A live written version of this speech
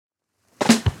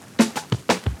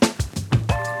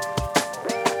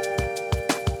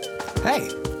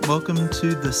Hey, welcome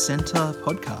to the Centre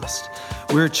podcast.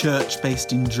 We're a church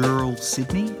based in Dural,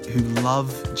 Sydney, who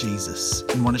love Jesus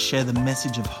and want to share the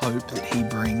message of hope that he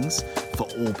brings for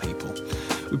all people.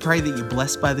 We pray that you're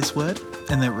blessed by this word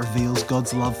and that it reveals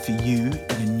God's love for you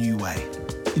in a new way.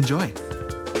 Enjoy.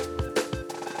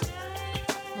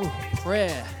 Ooh,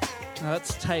 prayer. Now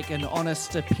let's take an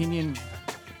honest opinion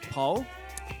poll.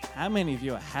 How many of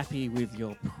you are happy with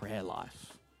your prayer life?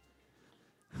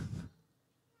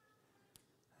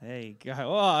 There you go.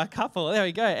 Oh, a couple. There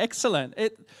we go. Excellent.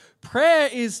 Prayer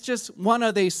is just one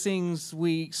of these things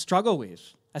we struggle with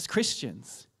as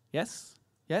Christians. Yes?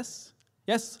 Yes?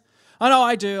 Yes? I know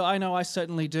I do. I know I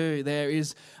certainly do. There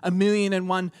is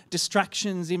 1,000,001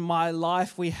 distractions in my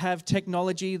life. We have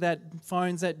technology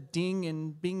phones that ding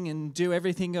and bing and do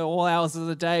everything at all hours of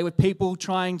the day with people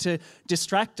trying to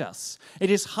distract us. It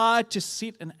is hard to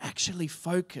sit and actually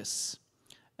focus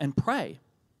and pray.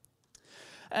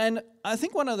 And I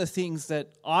think one of the things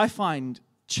that I find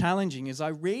challenging is I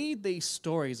read these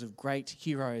stories of great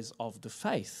heroes of the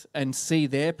faith and see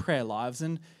their prayer lives,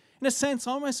 and in a sense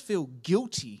I almost feel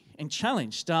guilty and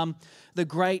challenged. The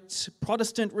great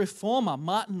Protestant reformer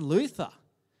Martin Luther,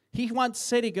 he once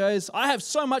said, he goes, "I have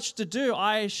so much to do,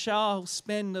 I shall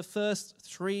spend the first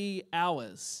 3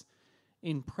 hours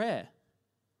in prayer."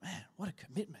 Man, what a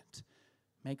commitment.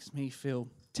 Makes me feel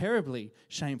terribly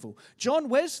shameful. John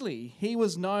Wesley, he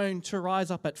was known to rise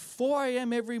up at 4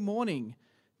 a.m. every morning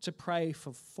to pray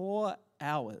for 4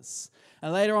 hours.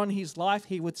 And later on in his life,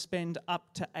 he would spend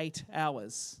up to 8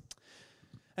 hours.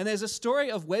 And there's a story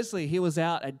of Wesley. He was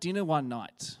out at dinner one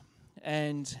night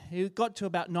and he got to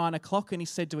about 9 o'clock and he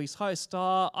said to his host,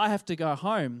 "I have to go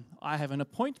home. I have an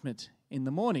appointment in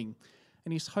the morning."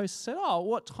 And his host said, "Oh,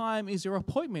 what time is your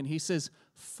appointment?" He says,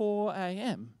 4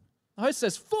 a.m. The host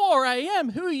says, 4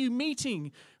 a.m.? Who are you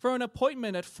meeting for an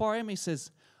appointment at 4 a.m.? He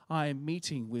says, "I am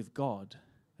meeting with God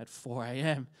at 4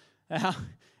 a.m.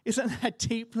 Isn't that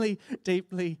deeply,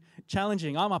 deeply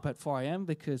challenging? I'm up at 4 a.m.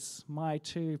 because my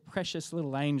two precious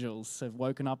little angels have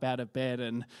woken up out of bed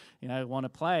and, want to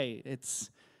play.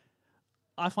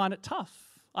 I find it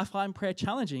tough. I find prayer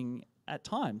challenging at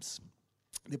times.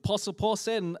 The Apostle Paul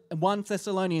said in 1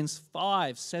 Thessalonians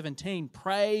 5:17,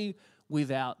 "Pray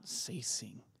without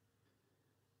ceasing."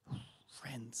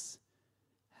 Friends,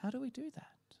 how do we do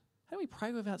that? How do we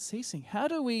pray without ceasing? How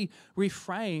do we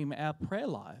reframe our prayer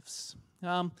lives?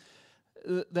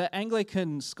 The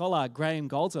Anglican scholar Graham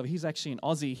Goldsworthy, he's actually an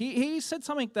Aussie, he said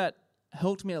something that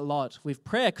helped me a lot with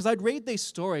prayer, because I'd read these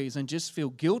stories and just feel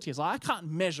guilty. It's like, I can't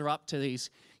measure up to these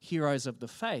heroes of the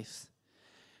faith.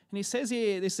 And he says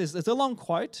here, it's a long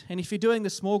quote, and if you're doing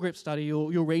the small group study,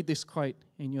 you'll read this quote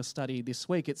in your study this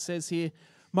week. It says here,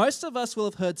 "Most of us will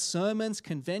have heard sermons,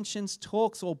 conventions,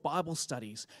 talks, or Bible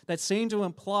studies that seem to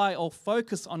imply or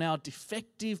focus on our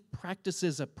defective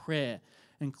practices of prayer,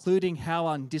 including how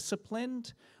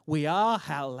undisciplined we are,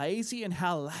 how lazy, and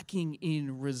how lacking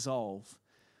in resolve.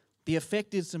 The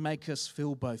effect is to make us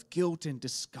feel both guilt and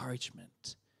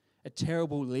discouragement. A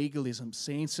terrible legalism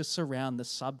seems to surround the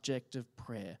subject of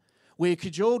prayer. We are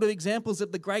cajoled with examples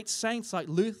of the great saints like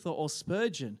Luther or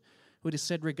Spurgeon, who it is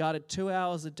said regarded 2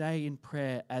 hours a day in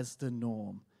prayer as the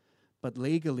norm. But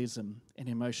legalism and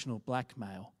emotional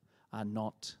blackmail are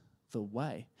not the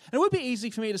way." And it would be easy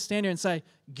for me to stand here and say,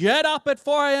 "Get up at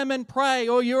 4 a.m. and pray,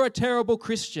 or you're a terrible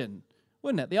Christian."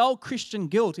 Wouldn't it? The old Christian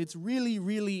guilt, it's really,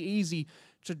 really easy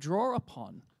to draw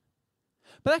upon.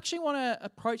 But I actually want to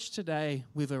approach today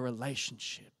with a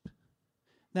relationship.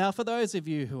 Now, for those of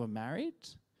you who are married,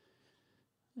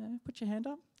 put your hand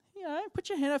up. Put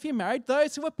your hand up if you're married.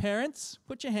 Those who are parents,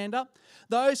 put your hand up.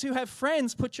 Those who have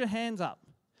friends, put your hands up.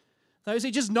 Those who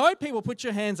just know people, put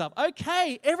your hands up.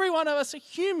 Okay, every one of us are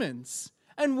humans,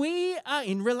 and we are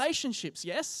in relationships,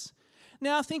 yes?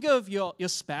 Now think of your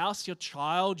spouse, your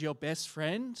child, your best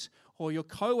friend, or your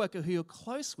co-worker who you're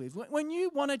close with. When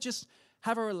you want to just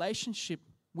have a relationship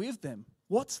with them,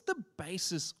 what's the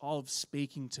basis of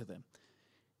speaking to them?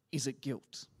 Is it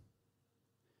guilt?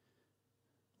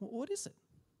 What is it?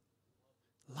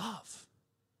 Love.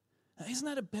 Now, isn't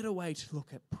that a better way to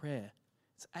look at prayer?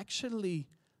 It's actually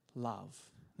love.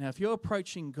 Now, if you're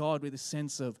approaching God with a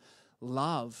sense of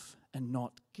love and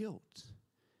not guilt,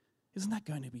 isn't that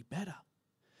going to be better?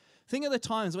 Think of the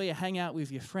times where you hang out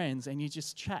with your friends and you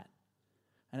just chat,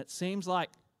 and it seems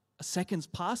like a second's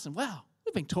passed and wow,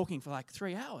 we've been talking for like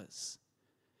 3 hours.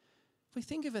 If we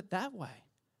think of it that way,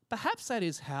 perhaps that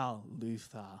is how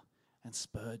Luther and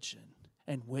Spurgeon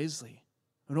and Wesley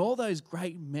and all those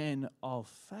great men of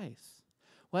faith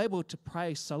were able to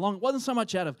pray so long. It wasn't so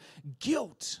much out of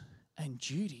guilt and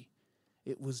duty.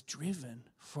 It was driven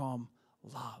from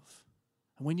love.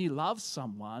 And when you love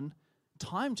someone,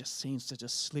 time just seems to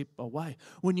just slip away.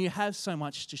 When you have so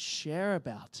much to share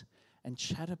about and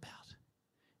chat about.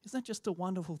 Isn't that just a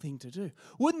wonderful thing to do?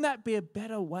 Wouldn't that be a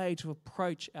better way to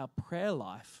approach our prayer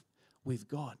life with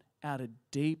God? Out of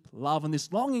deep love and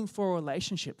this longing for a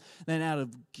relationship than out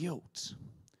of guilt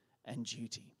and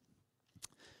duty.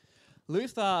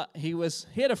 Luther, he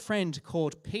had a friend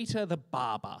called Peter the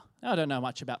Barber. Now, I don't know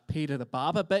much about Peter the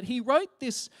Barber, but he wrote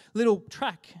this little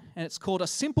track, and it's called A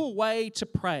Simple Way to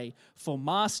Pray for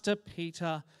Master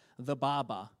Peter the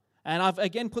Barber. And I've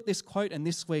again put this quote in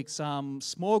this week's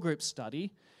small group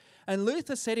study. And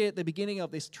Luther said it at the beginning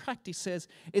of this tract, he says,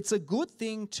 "It's a good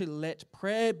thing to let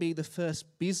prayer be the first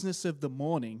business of the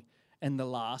morning and the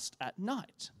last at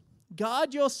night.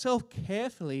 Guard yourself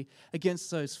carefully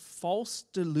against those false,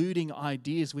 deluding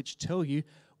ideas which tell you,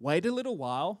 wait a little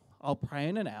while, I'll pray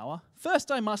in an hour.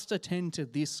 First I must attend to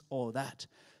this or that.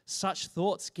 Such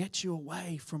thoughts get you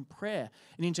away from prayer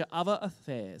and into other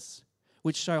affairs,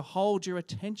 which so hold your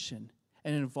attention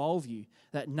and involve you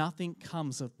that nothing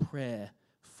comes of prayer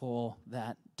for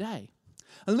that day."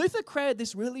 And Luther created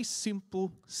this really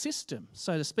simple system,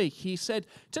 so to speak. He said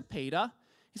to Peter,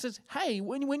 he says, hey,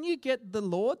 when you get the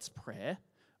Lord's Prayer,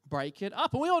 break it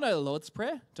up. And we all know the Lord's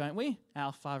Prayer, don't we?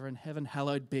 Our Father in heaven,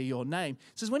 hallowed be your name.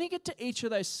 He says, when you get to each of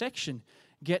those sections,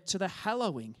 get to the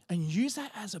hallowing and use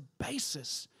that as a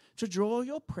basis to draw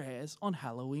your prayers on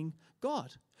hallowing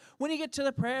God. When you get to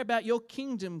the prayer about your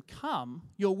kingdom come,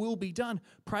 your will be done,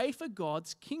 pray for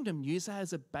God's kingdom. Use that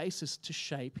as a basis to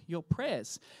shape your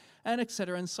prayers, and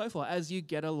etc. and so forth as you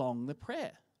get along the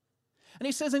prayer. And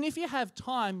he says, and if you have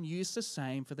time, use the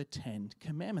same for the 10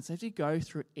 commandments. As you go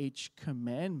through each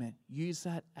commandment, use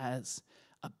that as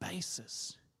a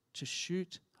basis to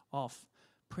shoot off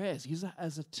prayers. Use that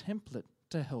as a template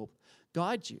to help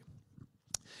guide you.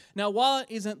 Now, while it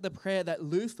isn't the prayer that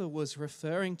Luther was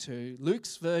referring to,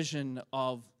 Luke's version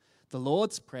of the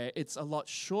Lord's Prayer, it's a lot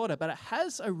shorter, but it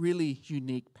has a really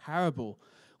unique parable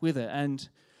with it. And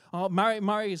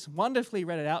Murray's wonderfully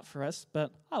read it out for us,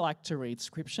 but I like to read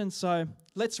scripture. So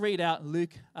let's read out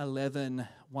Luke 11,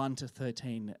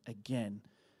 1-13 again.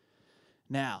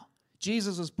 Now,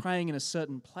 Jesus was praying in a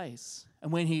certain place,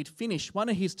 and when he'd finished, one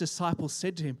of his disciples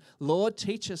said to him, "Lord,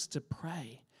 teach us to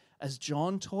pray, as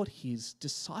John taught his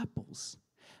disciples."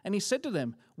 And he said to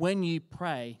them, "When you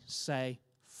pray, say,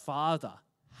 Father,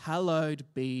 hallowed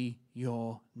be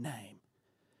your name.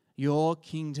 Your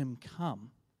kingdom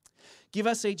come. Give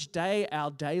us each day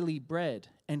our daily bread,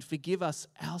 and forgive us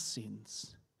our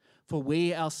sins, for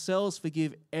we ourselves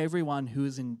forgive everyone who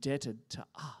is indebted to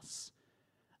us.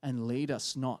 And lead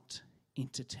us not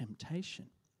into temptation."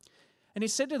 And he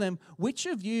said to them, "Which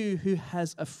of you who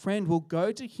has a friend will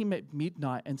go to him at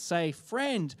midnight and say,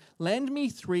 Friend, lend me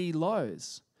 3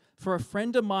 loaves, for a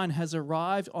friend of mine has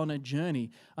arrived on a journey,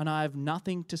 and I have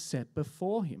nothing to set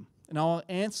before him.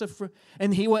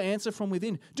 And he will answer from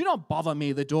within, Do not bother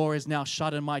me, the door is now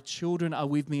shut, and my children are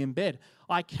with me in bed.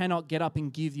 I cannot get up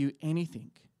and give you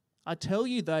anything. I tell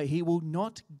you, though, he will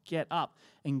not get up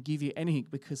and give you anything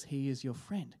because he is your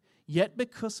friend. Yet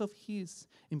because of his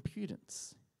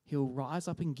impudence, he'll rise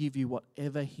up and give you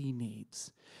whatever he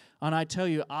needs. And I tell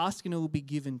you, ask and it will be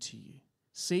given to you.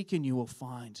 Seek and you will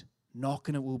find. Knock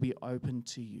and it will be opened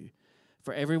to you.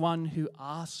 For everyone who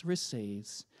asks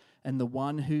receives, and the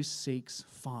one who seeks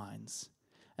finds,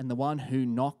 and the one who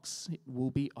knocks it will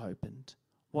be opened.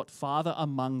 What father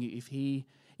among you,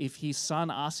 if his son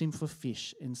asks him for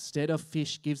fish, instead of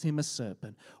fish gives him a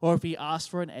serpent? Or if he asks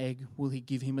for an egg, will he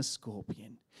give him a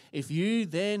scorpion? If you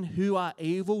then, who are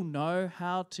evil, know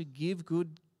how to give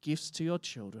good gifts to your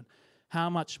children, how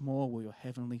much more will your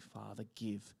heavenly Father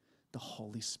give the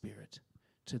Holy Spirit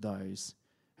to those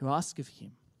who ask of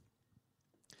him?"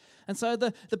 And so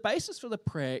the basis for the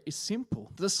prayer is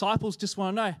simple. The disciples just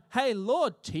want to know, hey,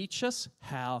 Lord, teach us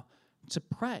how to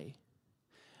pray.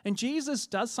 And Jesus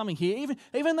does something here.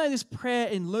 Even though this prayer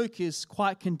in Luke is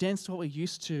quite condensed to what we're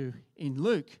used to in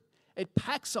Luke, it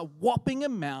packs a whopping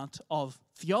amount of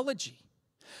theology.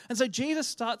 And so Jesus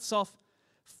starts off,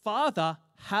 Father,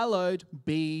 hallowed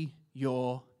be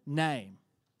your name.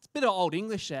 It's a bit of Old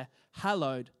English there.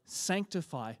 Hallowed,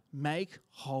 sanctify, make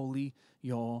holy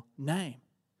your name.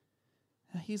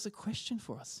 Now here's a question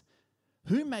for us.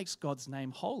 Who makes God's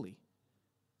name holy?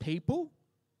 People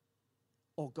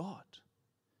or God?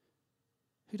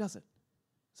 Who does it?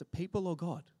 Is it people or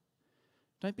God?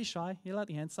 Don't be shy. You'll like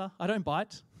the answer. I don't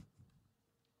bite.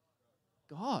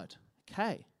 God.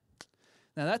 Okay.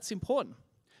 Now that's important.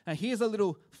 Now here's a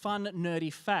little fun,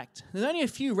 nerdy fact. There's only a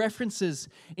few references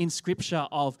in Scripture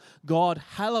of God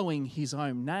hallowing his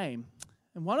own name.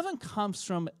 And one of them comes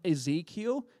from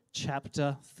Ezekiel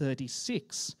chapter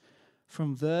 36.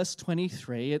 From verse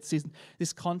 23, it's in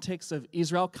this context of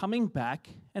Israel coming back,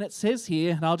 and it says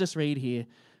here, and I'll just read here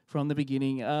from the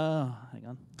beginning. Hang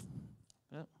on.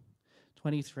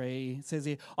 23, it says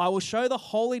here, I will show the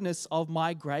holiness of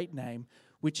my great name,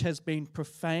 which has been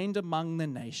profaned among the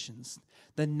nations,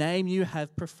 the name you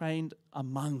have profaned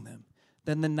among them.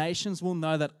 Then the nations will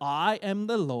know that I am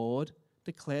the Lord,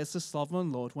 declares the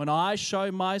sovereign Lord, when I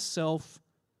show myself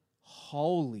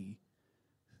holy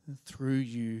through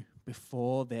you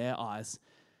before their eyes.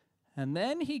 And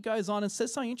then he goes on and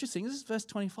says something interesting. This is verse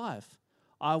 25.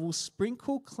 I will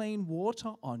sprinkle clean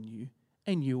water on you,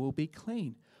 and you will be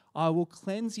clean. I will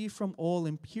cleanse you from all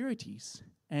impurities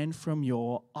and from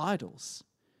your idols.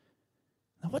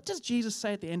 Now, what does Jesus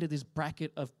say at the end of this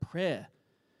bracket of prayer?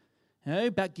 You know,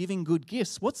 about giving good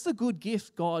gifts. What's the good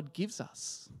gift God gives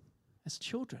us as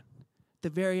children? At the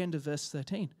very end of verse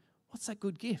 13. What's that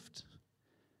good gift?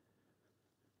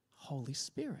 Holy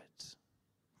Spirit.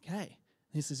 Okay,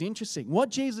 this is interesting. What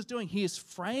Jesus is doing, he is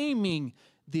framing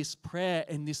this prayer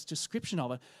and this description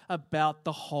of it about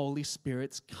the Holy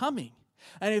Spirit's coming.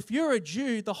 And if you're a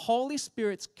Jew, the Holy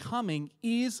Spirit's coming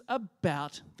is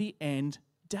about the end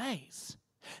days.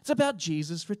 It's about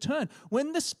Jesus' return.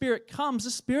 When the Spirit comes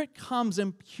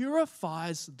and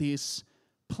purifies this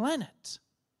planet.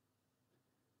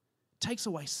 Takes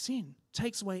away sin,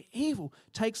 takes away evil,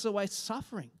 takes away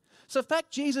suffering. So in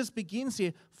fact, Jesus begins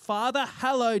here, Father,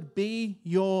 hallowed be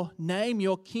your name,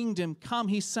 your kingdom come.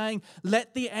 He's saying,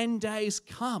 let the end days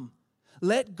come.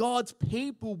 Let God's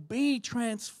people be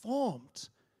transformed.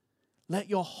 Let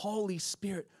your Holy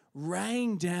Spirit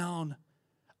rain down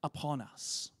upon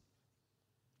us.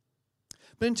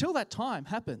 But until that time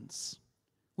happens,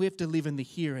 we have to live in the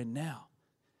here and now.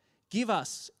 Give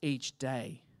us each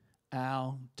day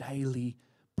our daily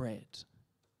bread.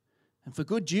 And for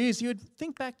good Jews, you would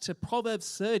think back to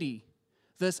Proverbs 30,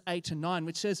 verse 8 to 9,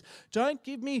 which says, don't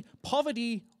give me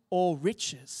poverty or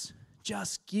riches.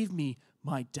 Just give me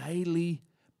my daily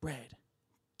bread.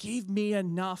 Give me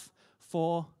enough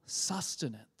for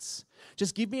sustenance.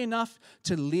 Just give me enough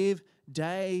to live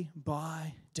day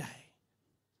by day.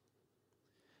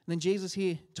 And then Jesus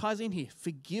here ties in here,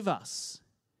 forgive us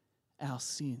our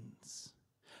sins.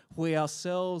 We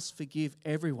ourselves forgive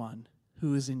everyone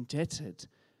who is indebted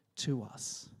to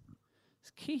us.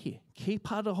 It's key here. Key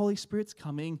part of the Holy Spirit's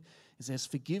coming is there's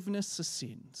forgiveness of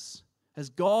sins. As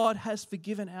God has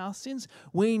forgiven our sins,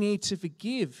 we need to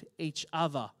forgive each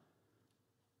other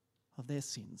of their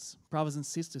sins. Brothers and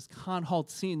sisters can't hold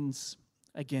sins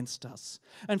against us.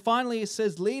 And finally, it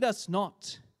says, lead us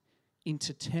not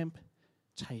into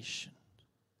temptation.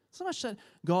 So much that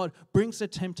God brings the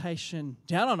temptation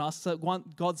down on us, that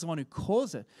God's the one who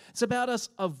caused it. It's about us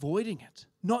avoiding it,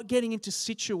 not getting into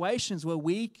situations where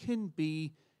we can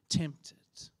be tempted.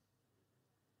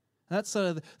 And that's sort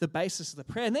of the basis of the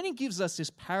prayer. And then he gives us this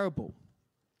parable.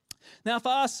 Now,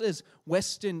 for us as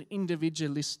Western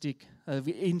individualistic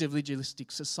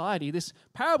society, this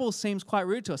parable seems quite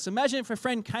rude to us. Imagine if a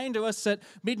friend came to us at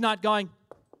midnight going,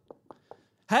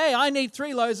 hey, I need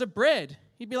 3 loaves of bread.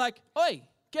 He'd be like, oi,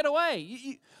 get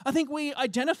away. I think we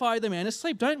identify the man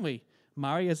asleep, don't we?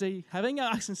 Murray, is he having?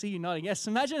 I can see you nodding. Yes,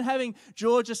 imagine having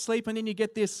George asleep and then you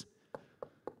get this,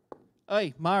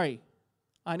 oi, Murray,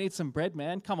 I need some bread,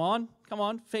 man. Come on,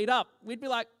 feed up. We'd be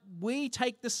like, we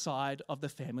take the side of the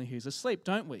family who's asleep,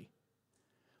 don't we?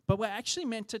 But we're actually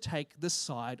meant to take the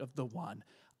side of the one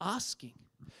asking.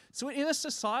 So in a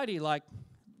society like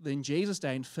in Jesus'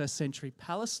 day in first century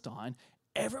Palestine,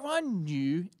 everyone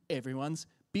knew everyone's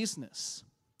business.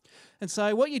 And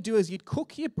so what you do is you'd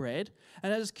cook your bread,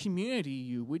 and as a community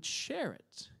you would share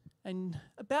it. And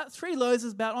about 3 loaves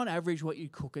is about on average what you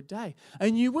cook a day.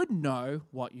 And you would know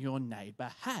what your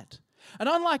neighbour had. And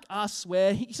unlike us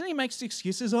where he makes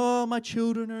excuses, oh, my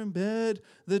children are in bed,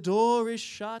 the door is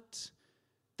shut.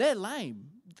 They're lame.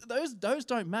 Those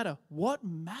don't matter. What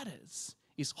matters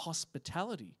is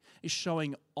hospitality, is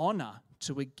showing honour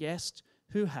to a guest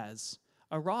who has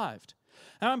arrived.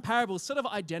 Our parables sort of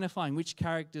identifying which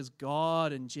characters,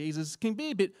 God and Jesus, can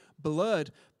be a bit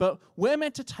blurred, but we're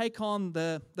meant to take on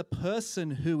the person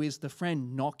who is the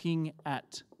friend knocking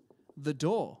at the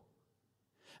door.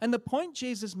 And the point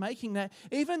Jesus is making that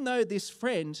even though this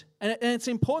friend, and it's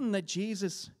important that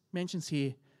Jesus mentions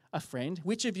here a friend,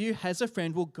 which of you has a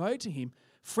friend will go to him.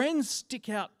 Friends stick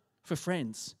out for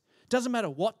friends. Doesn't matter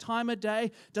what time of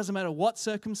day, doesn't matter what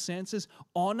circumstances,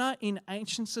 honor in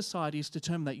ancient societies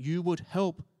determined that you would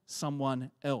help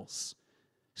someone else,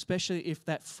 especially if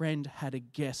that friend had a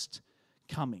guest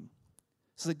coming.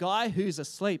 So the guy who's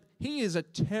asleep, he is a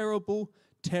terrible,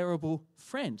 terrible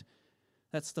friend.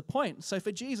 That's the point. So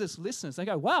for Jesus' listeners, they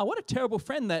go, wow, what a terrible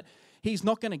friend that he's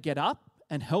not going to get up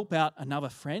and help out another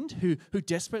friend who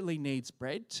desperately needs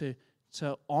bread to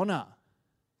honor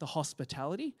the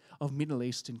hospitality of Middle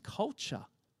Eastern culture.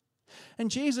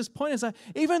 And Jesus' point is that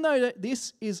even though that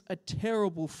this is a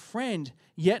terrible friend,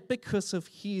 yet because of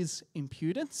his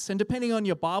impudence, and depending on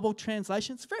your Bible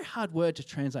translation, it's a very hard word to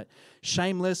translate,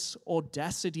 shameless,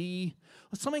 audacity,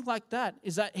 or something like that,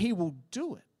 is that he will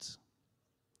do it.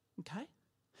 Okay?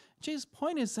 Jesus'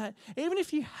 point is that even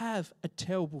if you have a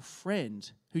terrible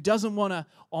friend who doesn't want to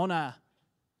honor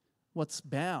what's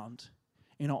bound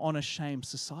in an honor-shame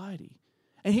society,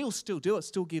 and he'll still do it,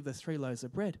 still give the 3 loaves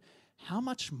of bread, how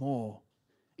much more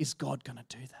is God going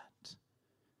to do that?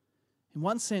 In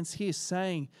one sense, he is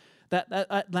saying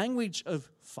that language of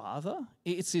father,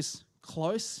 it's this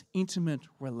close, intimate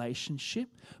relationship,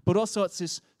 but also it's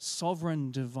this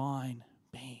sovereign, divine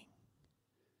being.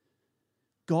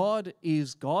 God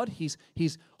is God.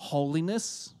 His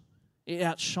holiness, it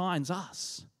outshines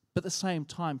us. But at the same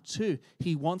time, too,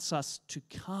 he wants us to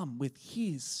come with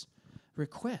his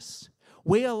requests.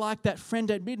 We are like that friend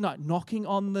at midnight knocking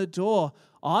on the door.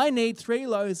 I need 3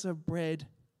 loaves of bread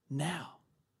now.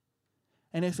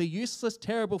 And if a useless,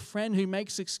 terrible friend who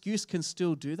makes excuse can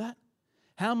still do that,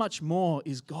 how much more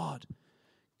is God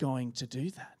going to do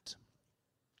that?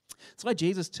 That's why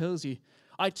Jesus tells you,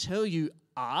 I tell you,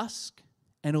 ask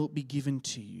and it will be given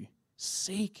to you.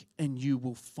 Seek and you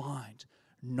will find.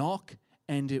 Knock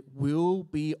and it will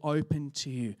be open to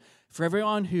you. For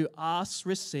everyone who asks,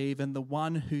 receives, and the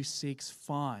one who seeks,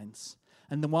 finds.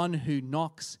 And the one who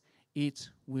knocks, it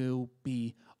will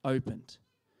be opened.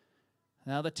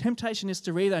 Now, the temptation is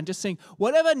to read that and just think,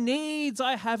 whatever needs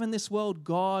I have in this world,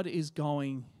 God is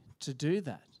going to do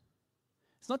that.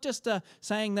 It's not just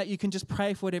saying that you can just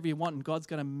pray for whatever you want and God's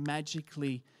going to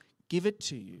magically give it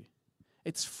to you.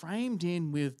 It's framed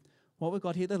in with what we've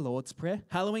got here, the Lord's Prayer,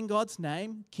 hallowing God's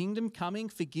name, kingdom coming,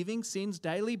 forgiving sins,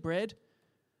 daily bread,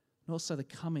 and also the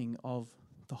coming of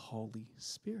the Holy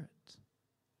Spirit.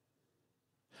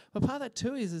 But part of that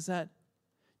too is that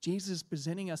Jesus is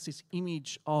presenting us this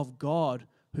image of God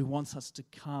who wants us to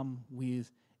come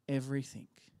with everything.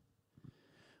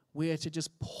 We are to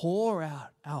just pour out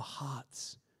our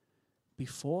hearts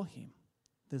before him.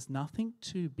 There's nothing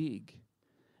too big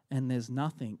and there's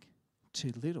nothing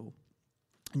too little.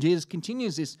 And Jesus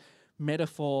continues this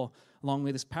metaphor along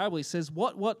with this parable. He says,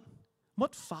 what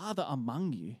father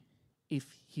among you, if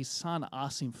his son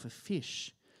asks him for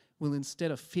fish, will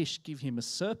instead of fish give him a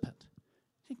serpent?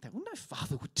 You think that, well, no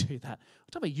father would do that.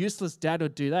 What type of useless dad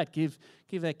would do that? Give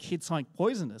their kid something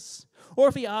poisonous. Or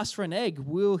if he asks for an egg,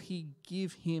 will he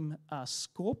give him a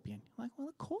scorpion? Like, well,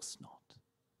 of course not.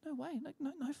 No way.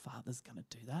 No father's going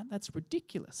to do that. That's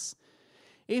ridiculous.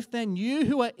 If then you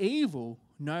who are evil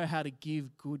know how to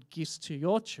give good gifts to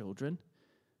your children,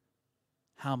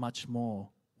 how much more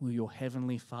will your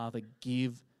heavenly Father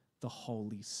give the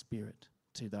Holy Spirit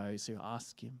to those who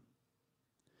ask him?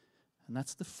 And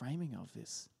that's the framing of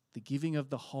this, the giving of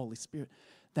the Holy Spirit.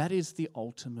 That is the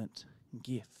ultimate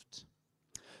gift.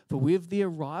 For with the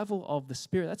arrival of the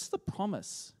Spirit, that's the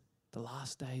promise, the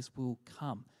last days will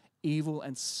come. Evil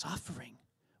and suffering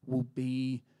will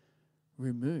be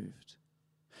removed.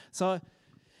 So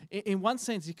in one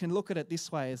sense, you can look at it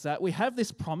this way, is that we have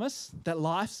this promise that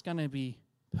life's going to be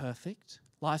perfect,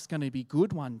 life's going to be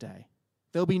good one day.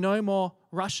 There'll be no more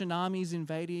Russian armies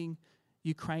invading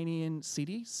Ukrainian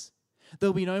cities.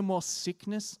 There'll be no more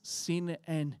sickness, sin,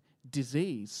 and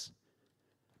disease.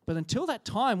 But until that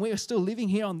time, we are still living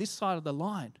here on this side of the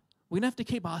line. We're going to have to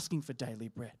keep asking for daily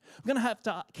bread. We're going to have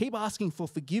to keep asking for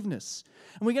forgiveness.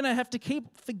 And we're going to have to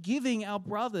keep forgiving our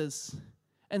brothers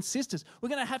and sisters. We're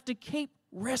going to have to keep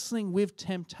wrestling with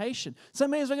temptation. So it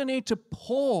means we're going to need to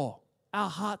pour our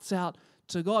hearts out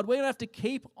to God. We're going to have to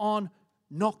keep on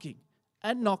knocking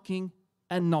and knocking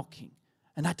and knocking.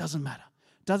 And that doesn't matter.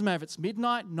 Doesn't matter if it's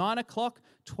midnight, 9 o'clock,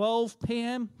 12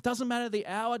 p.m. Doesn't matter the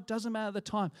hour. Doesn't matter the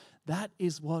time. That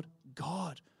is what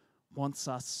God wants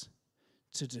us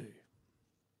to do. I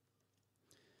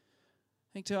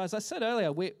think too, as I said earlier,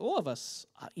 all of us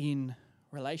are in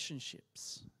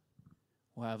relationships.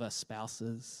 We have our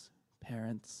spouses,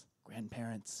 parents,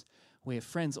 grandparents. We have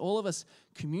friends. All of us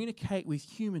communicate with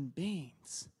human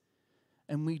beings.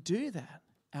 And we do that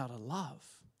out of love.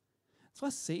 That's what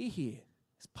I see here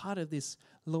as part of this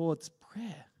Lord's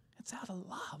Prayer. It's out of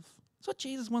love. That's what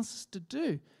Jesus wants us to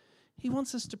do. He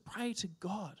wants us to pray to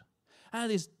God out of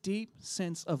this deep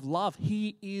sense of love.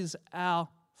 He is our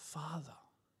Father.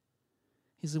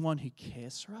 He's the one who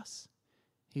cares for us.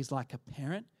 He's like a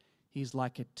parent. He's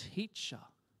like a teacher.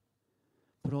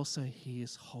 But also he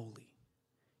is holy.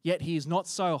 Yet he is not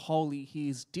so holy, he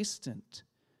is distant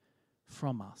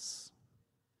from us.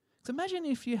 So imagine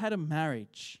if you had a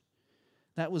marriage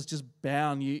that was just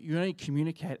bound, you only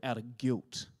communicate out of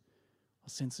guilt or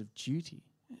sense of duty.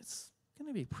 It's going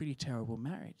to be a pretty terrible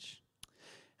marriage.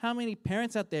 How many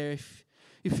parents out there, if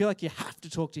you feel like you have to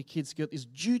talk to your kids, you got this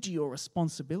duty or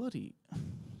responsibility,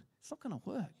 it's not going to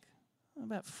work. What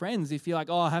about friends? If you're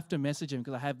like, I have to message them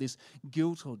because I have this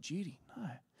guilt or duty. No,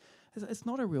 it's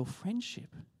not a real friendship.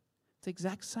 It's the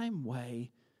exact same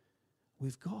way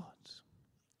with God.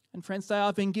 And friends, today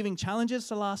I've been giving challenges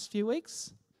the last few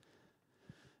weeks.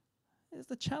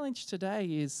 The challenge today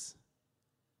is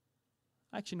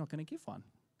I'm actually not going to give one.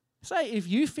 Say, if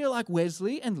you feel like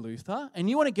Wesley and Luther and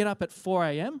you want to get up at 4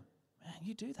 a.m., man,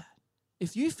 you do that.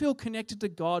 If you feel connected to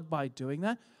God by doing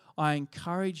that, I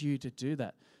encourage you to do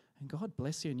that. And God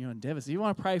bless you in your endeavors. If you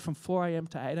want to pray from 4 a.m.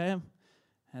 to 8 a.m.,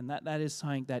 and that is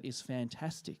something that is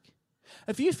fantastic.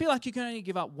 If you feel like you can only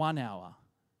give up 1 hour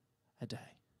a day,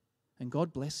 and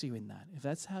God bless you in that. If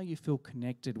that's how you feel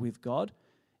connected with God,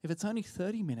 if it's only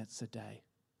 30 minutes a day,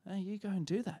 you go and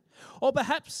do that. Or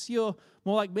perhaps you're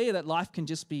more like me, that life can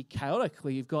just be chaotic,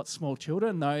 where you've got small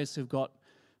children, those who've got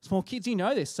small kids, you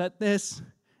know this, that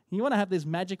you want to have this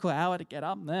magical hour to get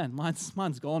up. Man,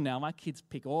 mine's gone now. My kids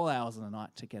pick all hours of the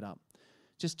night to get up.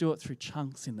 Just do it through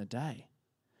chunks in the day.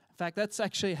 In fact, that's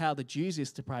actually how the Jews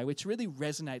used to pray, which really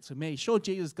resonates with me. Sure,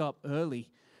 Jesus got up early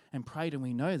and prayed, and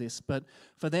we know this, but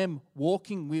for them,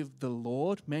 walking with the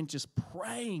Lord meant just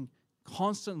praying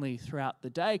constantly throughout the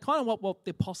day, kind of what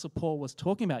the Apostle Paul was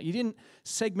talking about. You didn't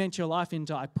segment your life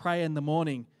into I pray in the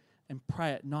morning and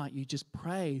pray at night. You just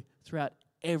pray throughout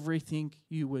everything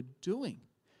you were doing.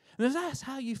 And if that's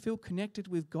how you feel connected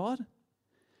with God,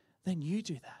 then you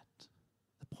do that.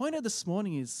 The point of this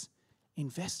morning is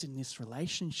invest in this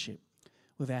relationship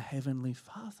with our Heavenly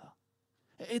Father.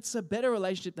 It's a better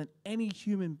relationship than any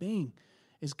human being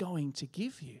is going to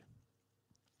give you.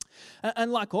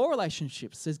 And like all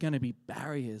relationships, there's going to be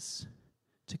barriers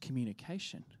to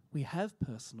communication. We have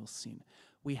personal sin.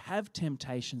 We have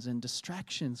temptations and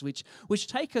distractions which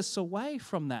take us away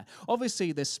from that.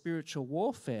 Obviously, there's spiritual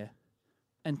warfare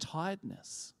and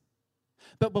tiredness.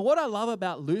 But what I love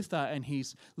about Luther and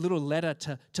his little letter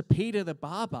to Peter the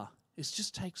barber is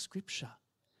just take Scripture.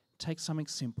 Take something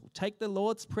simple. Take the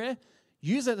Lord's Prayer.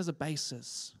 Use it as a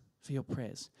basis for your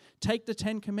prayers. Take the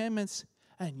 10 Commandments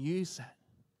and use that.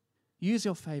 Use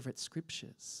your favorite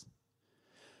scriptures.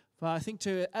 But I think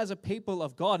as a people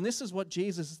of God, and this is what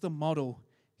Jesus is the model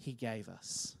he gave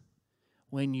us.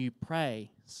 When you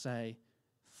pray, say,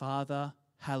 Father,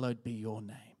 hallowed be your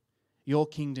name. Your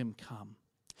kingdom come.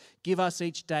 Give us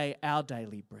each day our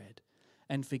daily bread,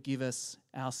 and forgive us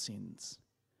our sins.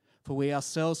 For we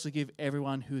ourselves forgive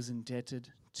everyone who is indebted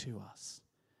to us.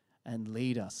 And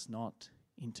lead us not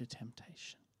into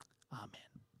temptation.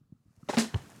 Amen.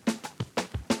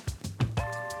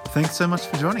 Thanks so much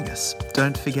for joining us.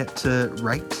 Don't forget to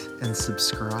rate and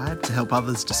subscribe to help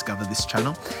others discover this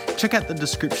channel. Check out the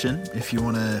description if you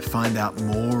want to find out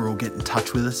more or get in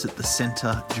touch with us at the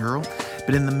Centre Dural.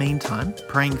 But in the meantime,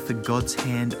 praying for God's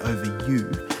hand over you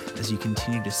as you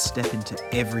continue to step into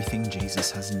everything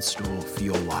Jesus has in store for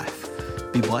your life.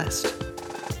 Be blessed.